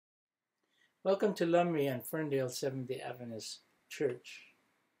Welcome to Lumley and Ferndale Seventh-day Adventist Church.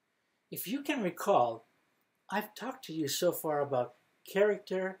 If you can recall, I've talked to you so far about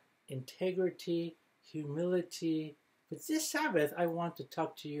character, integrity, humility, but this Sabbath I want to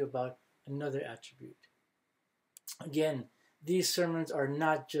talk to you about another attribute. Again, these sermons are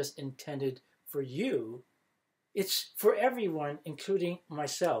not just intended for you, it's for everyone, including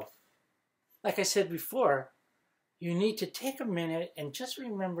myself. Like I said before, you need to take a minute and just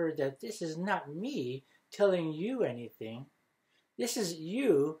remember that this is not me telling you anything. This is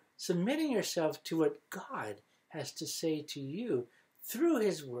you submitting yourself to what God has to say to you through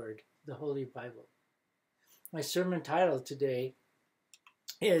His Word, the Holy Bible. My sermon title today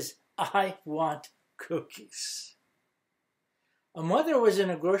is, I Want Cookies. A mother was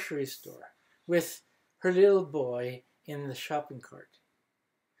in a grocery store with her little boy in the shopping cart.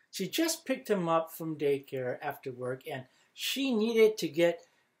 She just picked him up from daycare after work, and she needed to get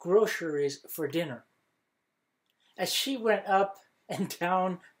groceries for dinner. As she went up and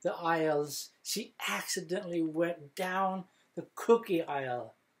down the aisles, she accidentally went down the cookie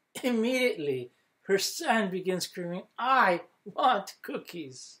aisle. Immediately, her son begins screaming, "I want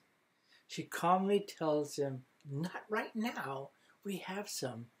cookies." She calmly tells him, "Not right now. We have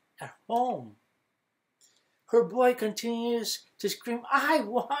some at home." Her boy continues to scream, "I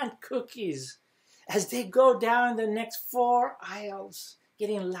want cookies," as they go down the next 4 aisles,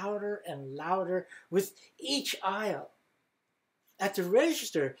 getting louder and louder with each aisle. At the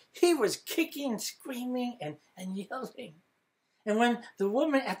register, he was kicking, screaming, and yelling. And when the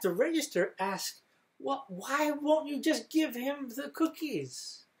woman at the register asked, "Why won't you just give him the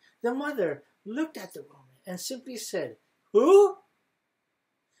cookies?" the mother looked at the woman and simply said, "Who?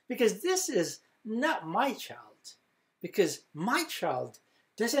 Because this is not my child, because my child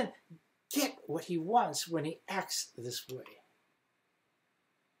doesn't get what he wants when he acts this way."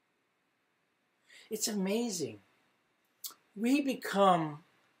 It's amazing. We become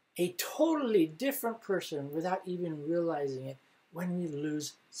a totally different person without even realizing it when we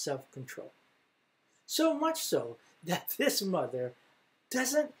lose self-control. So much so that this mother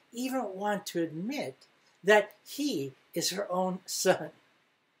doesn't even want to admit that he is her own son.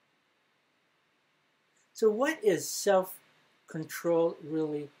 So what is self-control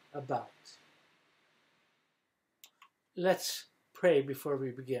really about? Let's pray before we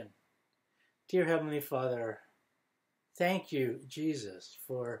begin. Dear Heavenly Father, thank you, Jesus,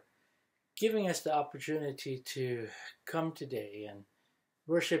 for giving us the opportunity to come today and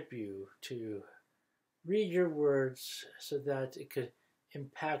worship you, to read your words so that it could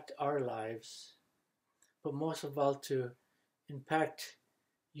impact our lives, but most of all to impact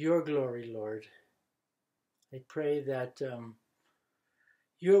your glory, Lord. I pray that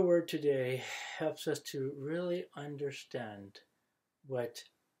your word today helps us to really understand what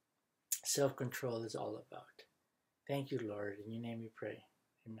self-control is all about. Thank you, Lord. In your name we pray.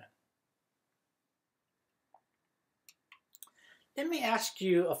 Amen. Let me ask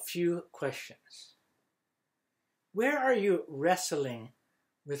you a few questions. Where are you wrestling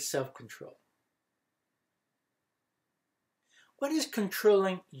with self-control? What is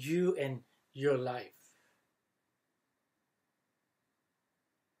controlling you and your life?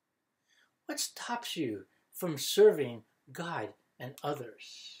 What stops you from serving God and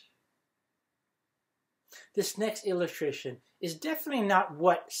others? This next illustration is definitely not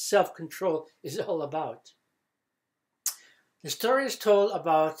what self-control is all about. The story is told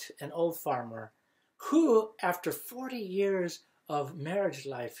about an old farmer who, after 40 years of marriage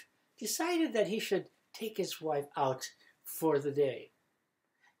life, decided that he should take his wife out for the day.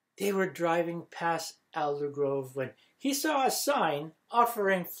 They were driving past Aldergrove when he saw a sign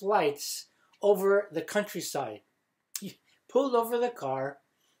offering flights over the countryside. He pulled over the car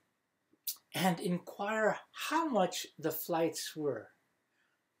and inquired how much the flights were.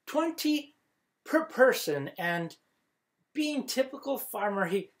 20 per person, and being typical farmer,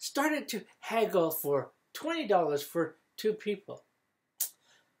 he started to haggle for $20 for 2 people.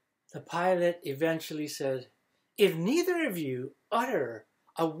 The pilot eventually said, "If neither of you utter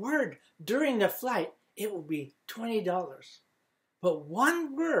a word during the flight, it will be $20. But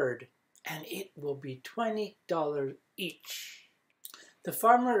one word and it will be $20 each." The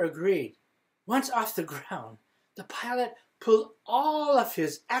farmer agreed. Once off the ground, the pilot pulled all of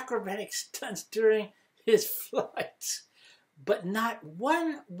his acrobatic stunts during his flight, but not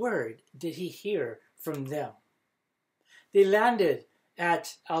one word did he hear from them. They landed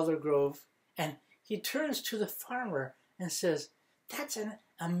at Aldergrove, and he turns to the farmer and says, "That's an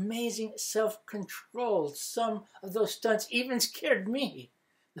amazing self-control. Some of those stunts even scared me."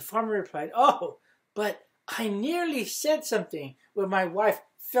 The farmer replied, "Oh, but I nearly said something when my wife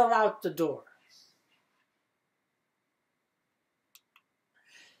fell out the door."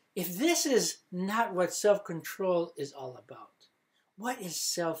 If this is not what self-control is all about, what is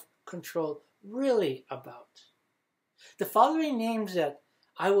self-control really about? The following names that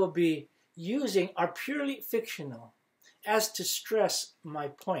I will be using are purely fictional, as to stress my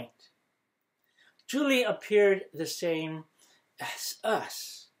point. Julie appeared the same as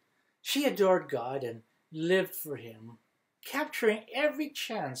us. She adored God and lived for Him, capturing every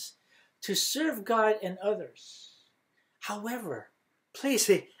chance to serve God and others. However, place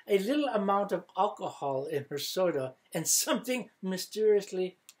a little amount of alcohol in her soda and something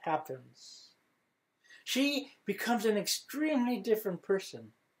mysteriously happens. She becomes an extremely different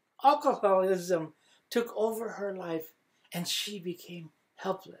person. Alcoholism took over her life and she became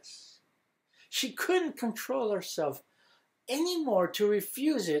helpless. She couldn't control herself anymore to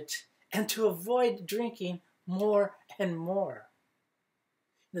refuse it and to avoid drinking more and more.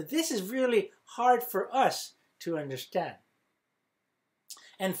 Now, this is really hard for us to understand.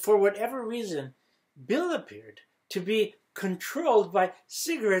 And for whatever reason, Bill appeared to be controlled by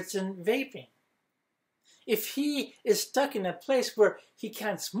cigarettes and vaping. If he is stuck in a place where he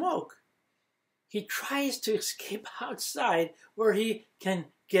can't smoke, he tries to escape outside where he can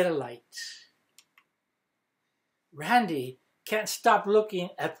get a light. Randy can't stop looking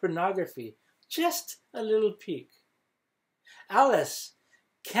at pornography, just a little peek. Alice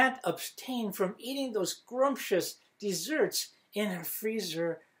can't abstain from eating those scrumptious desserts in her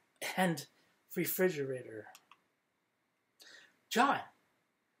freezer and refrigerator. John,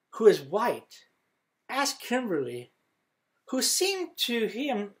 who is white, asked Kimberly, who seemed to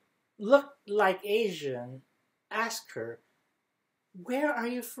him look like Asian, asked her, "Where are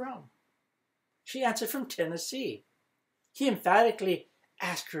you from?" She answered, "From Tennessee." He emphatically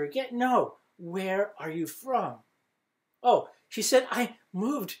asked her again, "No, where are you from?" "Oh," she said, "I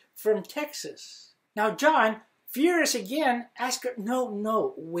moved from Texas." Now John, furious again, asked her,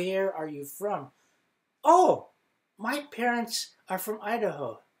 No, where are you from?" "Oh, my parents are from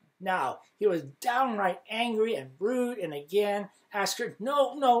Idaho." Now he was downright angry and rude and again asked her,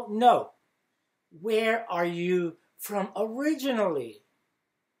 No, where are you from originally?"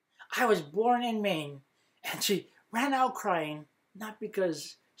 "I was born in Maine," and she ran out crying, not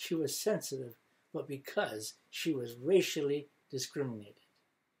because she was sensitive, but because she was racially discriminated.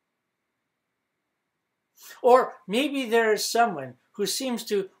 Or maybe there is someone who seems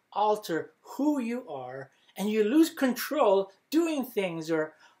to alter who you are and you lose control doing things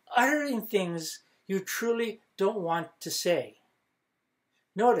or uttering things you truly don't want to say.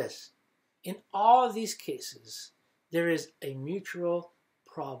 Notice, in all these cases, there is a mutual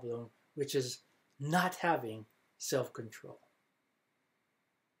problem, which is not having self-control.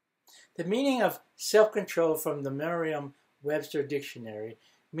 The meaning of self-control from the Merriam-Webster dictionary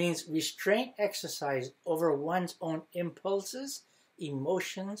means restraint exercised over one's own impulses,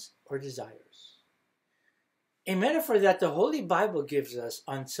 emotions, or desires. A metaphor that the Holy Bible gives us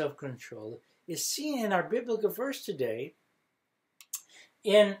on self-control is seen in our biblical verse today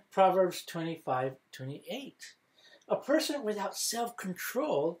in Proverbs 25:28. A person without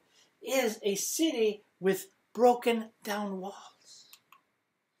self-control is a city with broken down walls.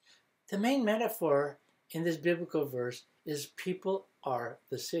 The main metaphor in this biblical verse is people are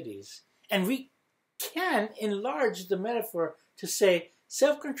the cities. And we can enlarge the metaphor to say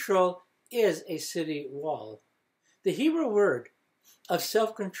self-control is a city wall. The Hebrew word of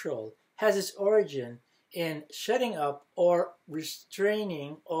self-control has its origin in shutting up or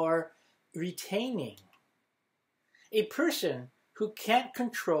restraining or retaining. A person who can't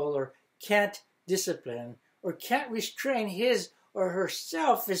control or can't discipline or can't restrain his or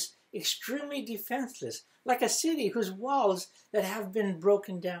herself is extremely defenseless, like a city whose walls that have been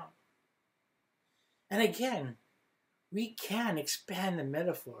broken down. And again, we can expand the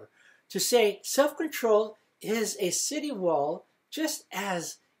metaphor to say self-control is a city wall, just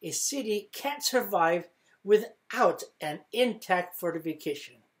as a city can't survive without an intact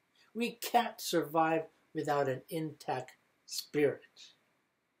fortification. We can't survive without an intact spirit.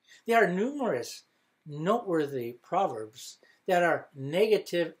 There are numerous noteworthy proverbs that are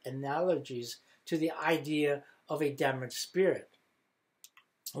negative analogies to the idea of a damaged spirit.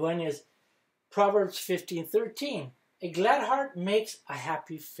 One is Proverbs 15:13. A glad heart makes a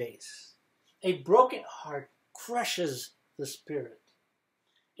happy face. A broken heart crushes the spirit.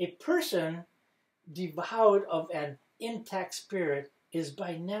 A person devoid of an intact spirit is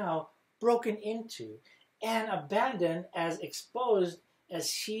by now broken into and abandoned as exposed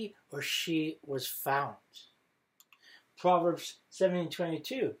as he or she was found. Proverbs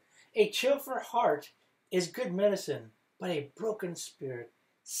 17:22. A cheerful heart is good medicine, but a broken spirit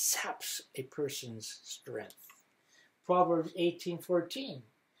saps a person's strength. Proverbs 18:14.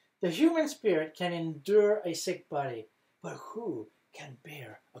 The human spirit can endure a sick body, but who can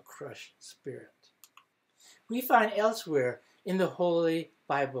bear a crushed spirit? We find elsewhere in the Holy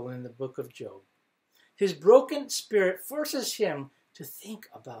Bible, in the book of Job, his broken spirit forces him to think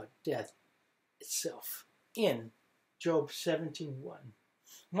about death itself. In Job 17:1,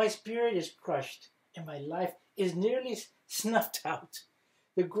 my spirit is crushed and my life is nearly snuffed out.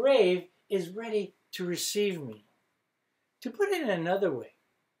 The grave is ready to receive me. To put it in another way,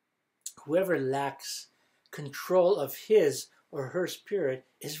 whoever lacks control of his or her spirit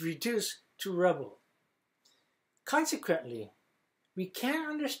is reduced to rubble. Consequently, we can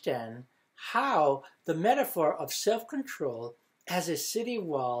understand how the metaphor of self-control as a city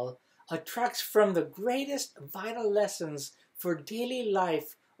wall attracts from the greatest vital lessons for daily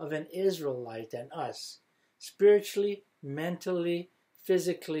life of an Israelite and us, spiritually, mentally,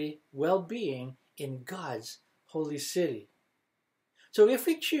 physically, well-being in God's holy city. So if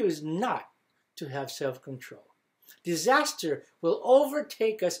we choose not to have self-control, disaster will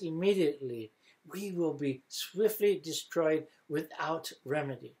overtake us immediately. We will be swiftly destroyed without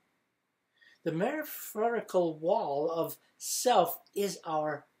remedy. The metaphorical wall of self is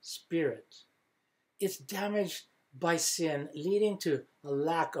our spirit. It's damaged by sin, leading to a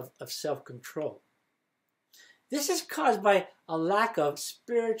lack of self-control. This is caused by a lack of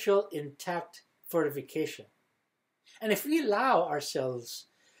spiritual intact fortification. And if we allow ourselves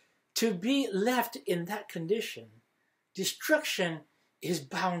to be left in that condition, destruction is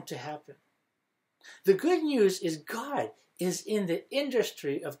bound to happen. The good news is God is in the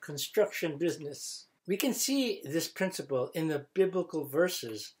industry of construction business. We can see this principle in the biblical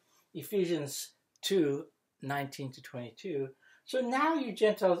verses, Ephesians 2:19-22. So now you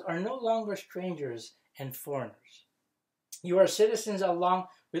Gentiles are no longer strangers and foreigners. You are citizens along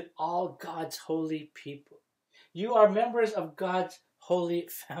with all God's holy people. You are members of God's holy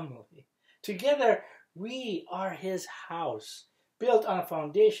family. Together, we are his house, built on a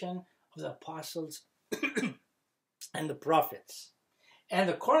foundation of the apostles and the prophets. And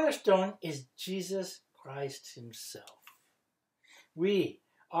the cornerstone is Jesus Christ himself. We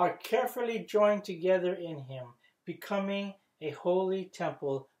are carefully joined together in him, becoming a holy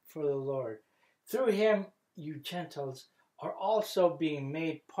temple for the Lord. Through him, you Gentiles are also being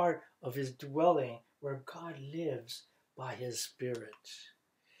made part of his dwelling, where God lives by his Spirit.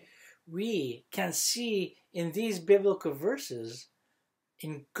 We can see in these biblical verses,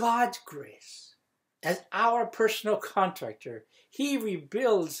 in God's grace, as our personal contractor, he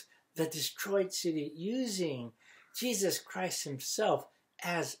rebuilds the destroyed city using Jesus Christ himself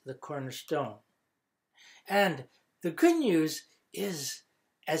as the cornerstone. And the good news is,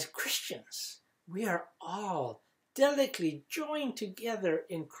 as Christians, we are all delicately joined together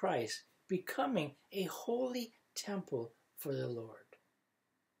in Christ, becoming a holy temple for the Lord.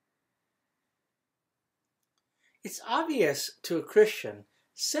 It's obvious to a Christian,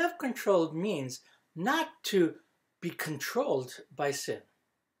 self-control means not to be controlled by sin.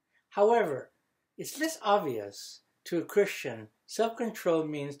 However, it's less obvious to a Christian, self-control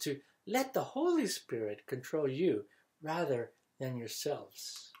means to let the Holy Spirit control you rather than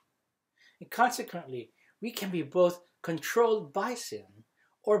yourselves. And consequently, we can be both controlled by sin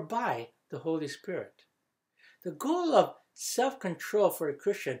or by the Holy Spirit. The goal of self-control for a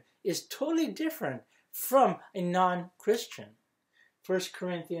Christian is totally different from a non-Christian. 1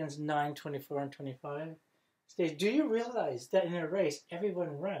 Corinthians 9:24-25 states, "Do you realize that in a race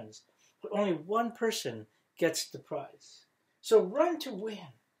everyone runs, but only one person gets the prize? So run to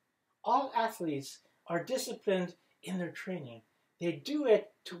win. All athletes are disciplined in their training. They do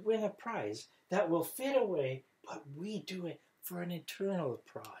it to win a prize that will fade away, but we do it for an eternal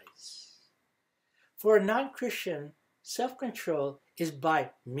prize." For a non-Christian, self-control is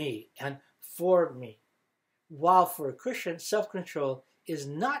by me and for me, while for a Christian, self-control is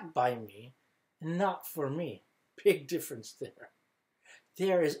not by me and not for me. Big difference there.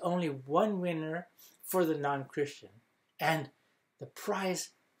 There is only one winner for the non-Christian, and the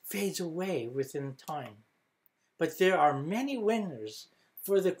prize fades away within time. But there are many winners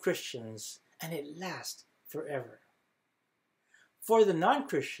for the Christians, and it lasts forever. For the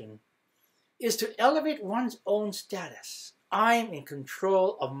non-Christian is to elevate one's own status. I'm in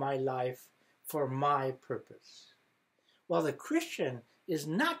control of my life for my purpose. While the Christian is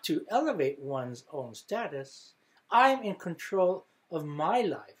not to elevate one's own status. I'm in control of my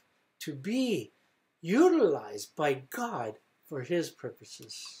life to be utilized by God for his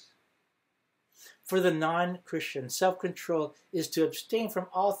purposes. For the non-Christian, self-control is to abstain from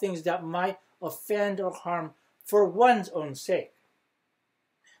all things that might offend or harm for one's own sake.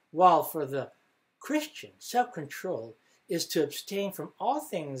 While for the Christian, self-control is to abstain from all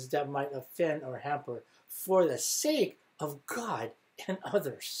things that might offend or hamper for the sake of God and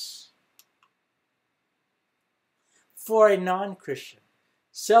others. For a non-Christian,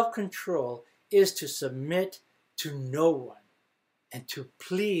 self-control is to submit to no one and to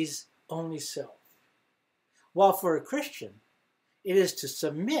please only self. While for a Christian, it is to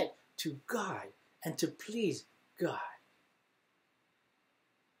submit to God and to please God.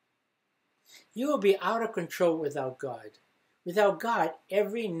 You will be out of control without God. Without God,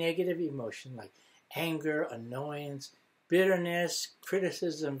 every negative emotion like anger, annoyance, bitterness,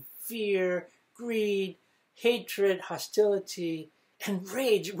 criticism, fear, greed, hatred, hostility, and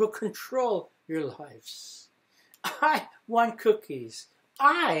rage will control your lives. I want cookies.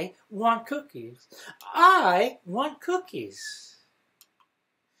 I want cookies. I want cookies.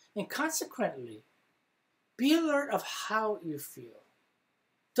 And consequently, be alert of how you feel.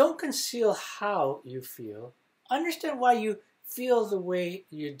 Don't conceal how you feel. Understand why you feel the way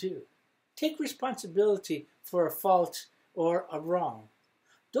you do. Take responsibility for a fault or a wrong.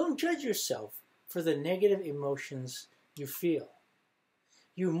 Don't judge yourself for the negative emotions you feel.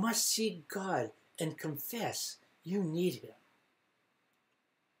 You must seek God and confess you need Him.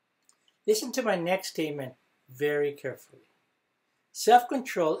 Listen to my next statement very carefully.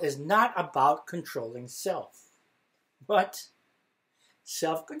 Self-control is not about controlling self. What?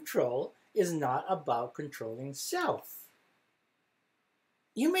 Self-control is not about controlling self.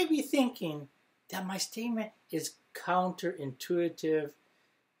 You may be thinking that my statement is counterintuitive,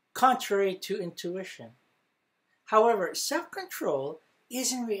 contrary to intuition. However, self-control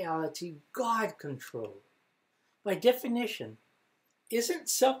is in reality God control. By definition, isn't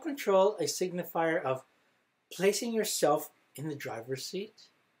self-control a signifier of placing yourself in the driver's seat?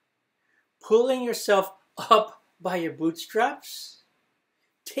 Pulling yourself up by your bootstraps?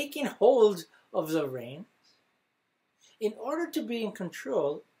 Taking hold of the reins? In order to be in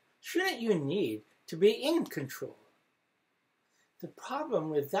control, shouldn't you need to be in control? The problem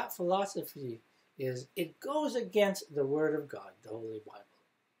with that philosophy is it goes against the Word of God, the Holy Bible.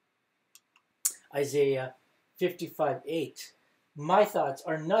 Isaiah 55:8. My thoughts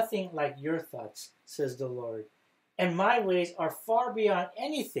are nothing like your thoughts, says the Lord, and my ways are far beyond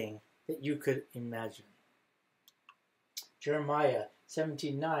anything that you could imagine. Jeremiah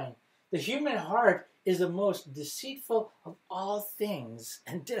 17:9. The human heart is the most deceitful of all things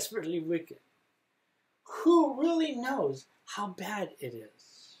and desperately wicked. Who really knows how bad it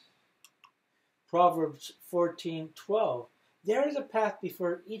is? Proverbs 14:12. There is a path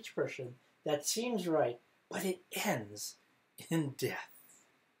before each person that seems right, but it ends in death.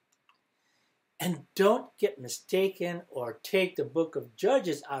 And don't get mistaken or take the book of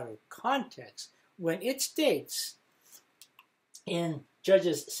Judges out of context when it states in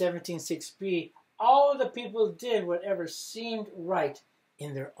Judges 17:6b, all the people did whatever seemed right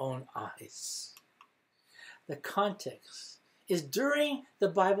in their own eyes. The context is during the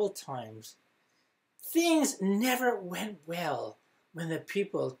Bible times, things never went well when the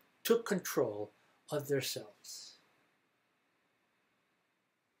people took control of themselves.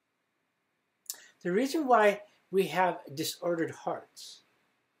 The reason why we have disordered hearts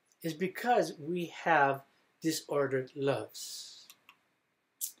is because we have disordered loves.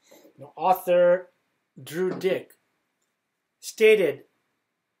 Author Drew Dick stated,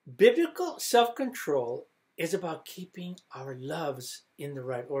 biblical self-control is about keeping our loves in the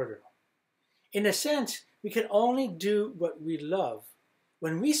right order. In a sense, we can only do what we love.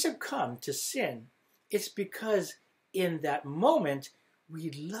 When we succumb to sin, it's because in that moment we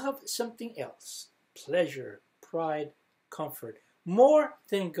love something else, pleasure, pride, comfort, more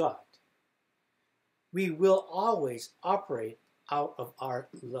than God. We will always operate out of our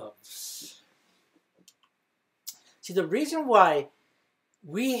loves. See, the reason why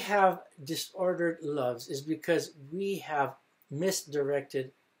we have disordered loves is because we have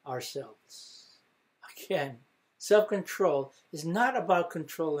misdirected ourselves. Again, self-control is not about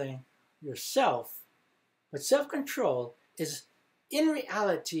controlling yourself, but self-control is in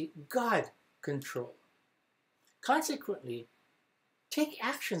reality God control. Consequently, take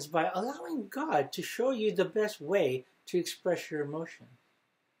actions by allowing God to show you the best way to express your emotion.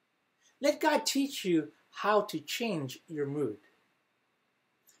 Let God teach you how to change your mood.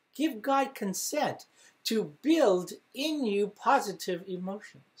 Give God consent to build in you positive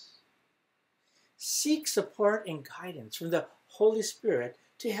emotions. Seek support and guidance from the Holy Spirit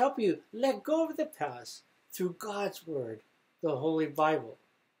to help you let go of the past through God's Word, the Holy Bible.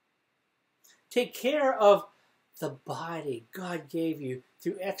 Take care of the body God gave you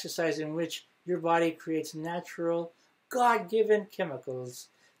through exercise, in which your body creates natural, God-given chemicals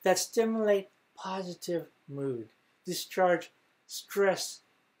that stimulate positive mood, discharge stress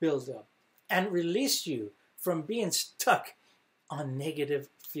buildup and release you from being stuck on negative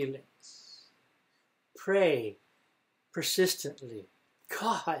feelings. Pray persistently,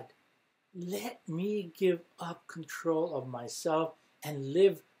 God, let me give up control of myself and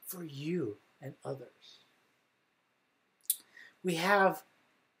live for you and others. We have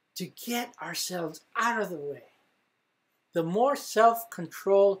to get ourselves out of the way. The more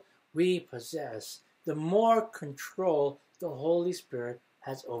self-control we possess, the more control the Holy Spirit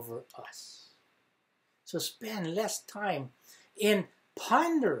has over us. So spend less time in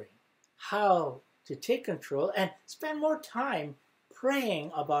pondering how to take control and spend more time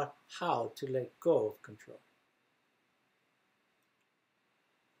praying about how to let go of control.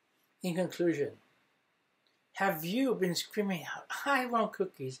 In conclusion, have you been screaming out, I want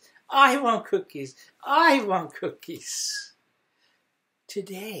cookies, I want cookies, I want cookies?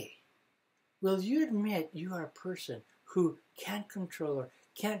 Today, will you admit you are a person who can't control or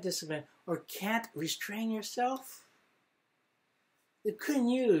can't discipline or can't restrain yourself? The good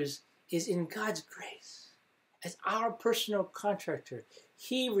news is in God's grace. As our personal contractor,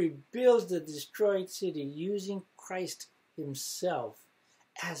 He rebuilds the destroyed city using Christ Himself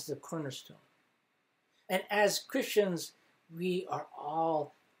as the cornerstone. And as Christians, we are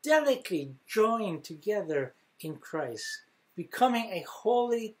all delicately joined together in Christ, becoming a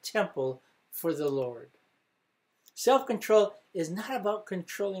holy temple for the Lord. Self-control is not about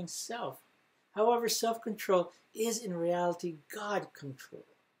controlling self. However, self-control is in reality God control.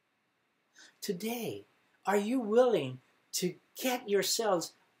 Today, are you willing to get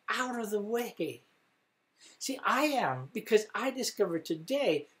yourselves out of the way? See, I am, because I discovered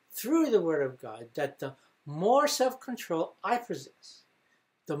today through the Word of God that the more self-control I possess,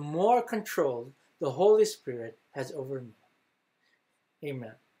 the more control the Holy Spirit has over me.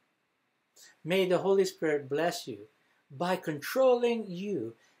 Amen. May the Holy Spirit bless you by controlling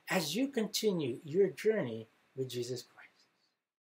you as you continue your journey with Jesus Christ.